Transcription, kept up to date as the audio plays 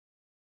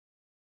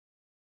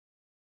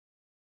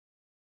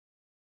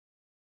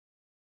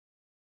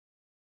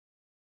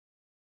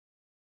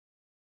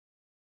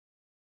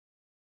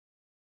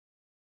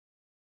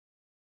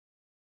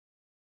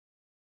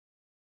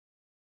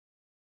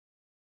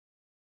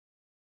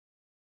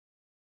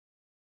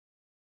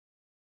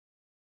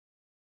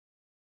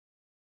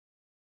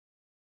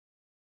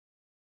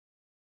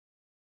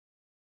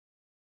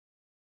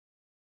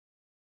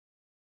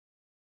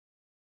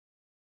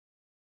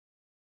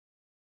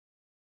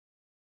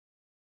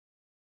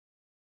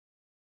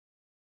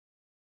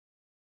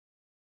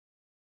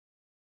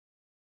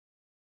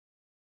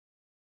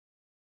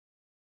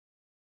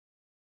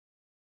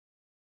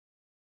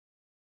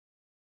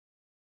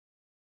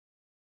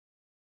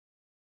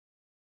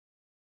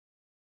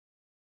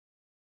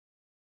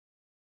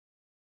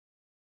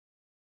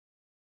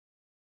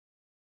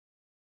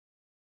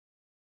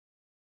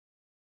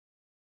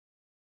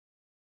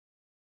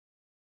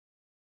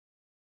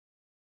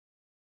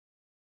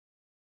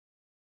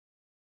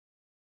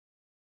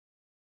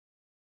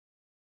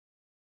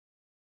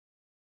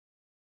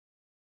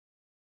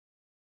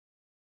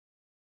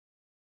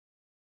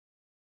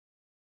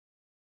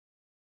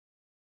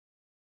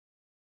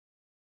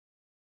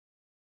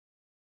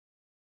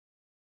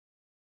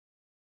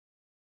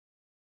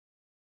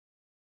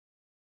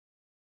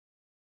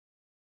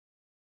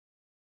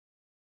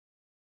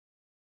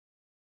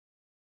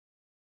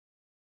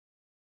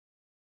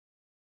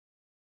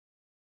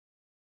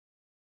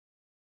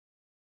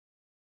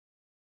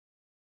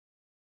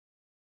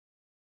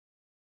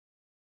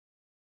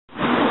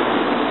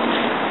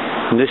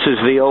This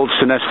is the old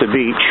Sonesta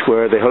Beach,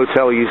 where the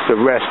hotel used to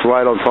rest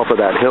right on top of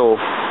that hill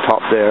top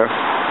there,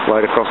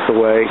 right across the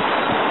way.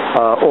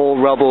 All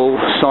rubble,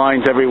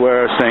 signs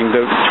everywhere saying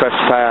don't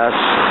trespass.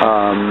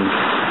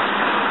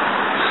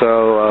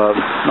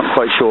 Not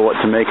quite sure what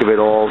to make of it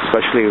all,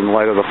 especially in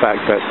light of the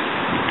fact that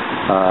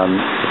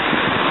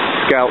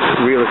Scout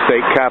Real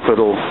Estate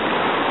Capital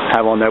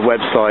have on their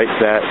website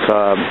that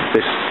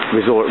this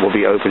resort will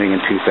be opening in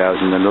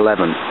 2011.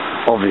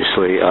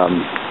 Obviously,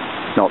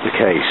 not the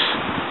case.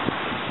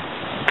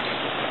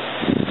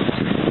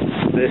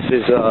 This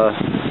is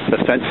the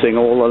fencing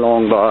all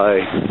along by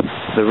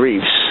the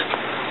reefs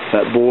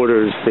that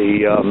borders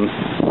the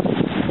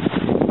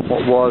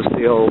what was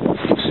the old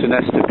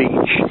Sonesta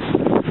Beach.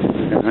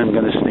 And I'm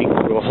going to sneak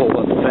through a hole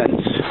in the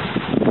fence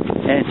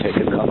and take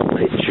a couple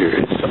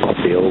pictures of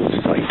the old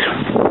site.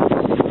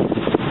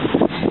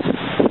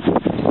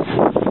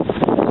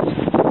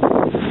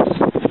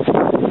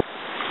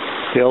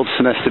 The old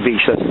Sonesta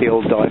Beach, that's the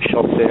old dive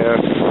shop there.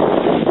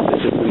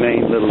 This is the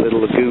main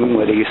little lagoon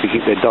where they used to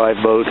keep their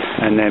dive boat,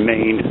 and their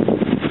main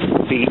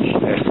beach,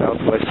 their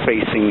southwest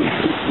facing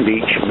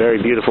beach. Very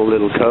beautiful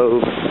little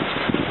cove.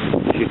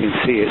 As you can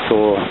see, it's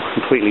all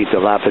completely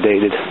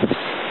dilapidated.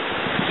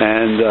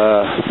 And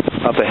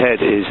up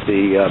ahead is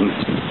the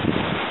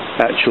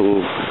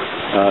actual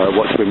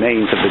what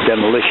remains of the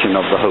demolition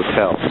of the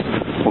hotel.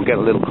 We'll get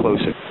a little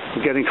closer.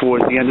 We're getting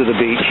towards the end of the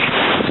beach,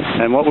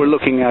 and what we're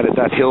looking at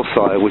that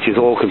hillside, which is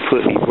all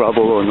completely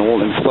rubble and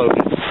all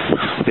imploded,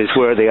 is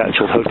where the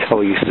actual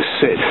hotel used to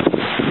sit.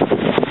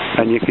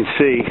 And you can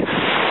see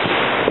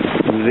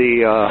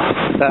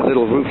that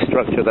little roof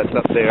structure that's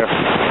up there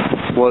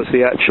was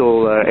the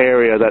actual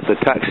area that the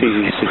taxis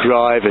used to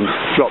drive and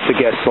drop the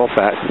guests off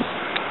at.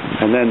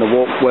 And then the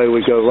walkway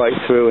would go right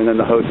through, and then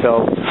the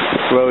hotel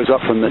rose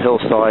up from the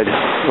hillside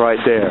right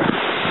there.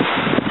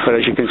 But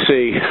as you can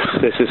see,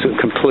 this is a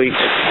complete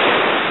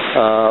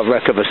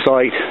wreck of a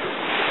site,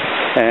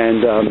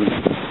 and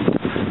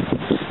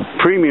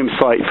premium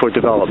site for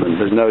development.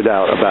 There's no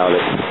doubt about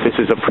it. This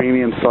is a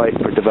premium site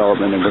for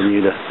development in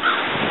Bermuda.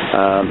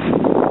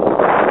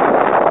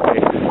 They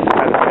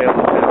had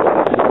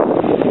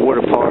a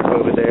water park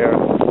over there.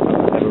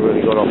 Never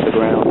really got off the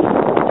ground.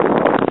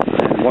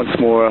 And once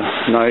more,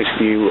 nice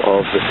view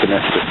of the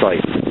Sonesta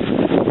site.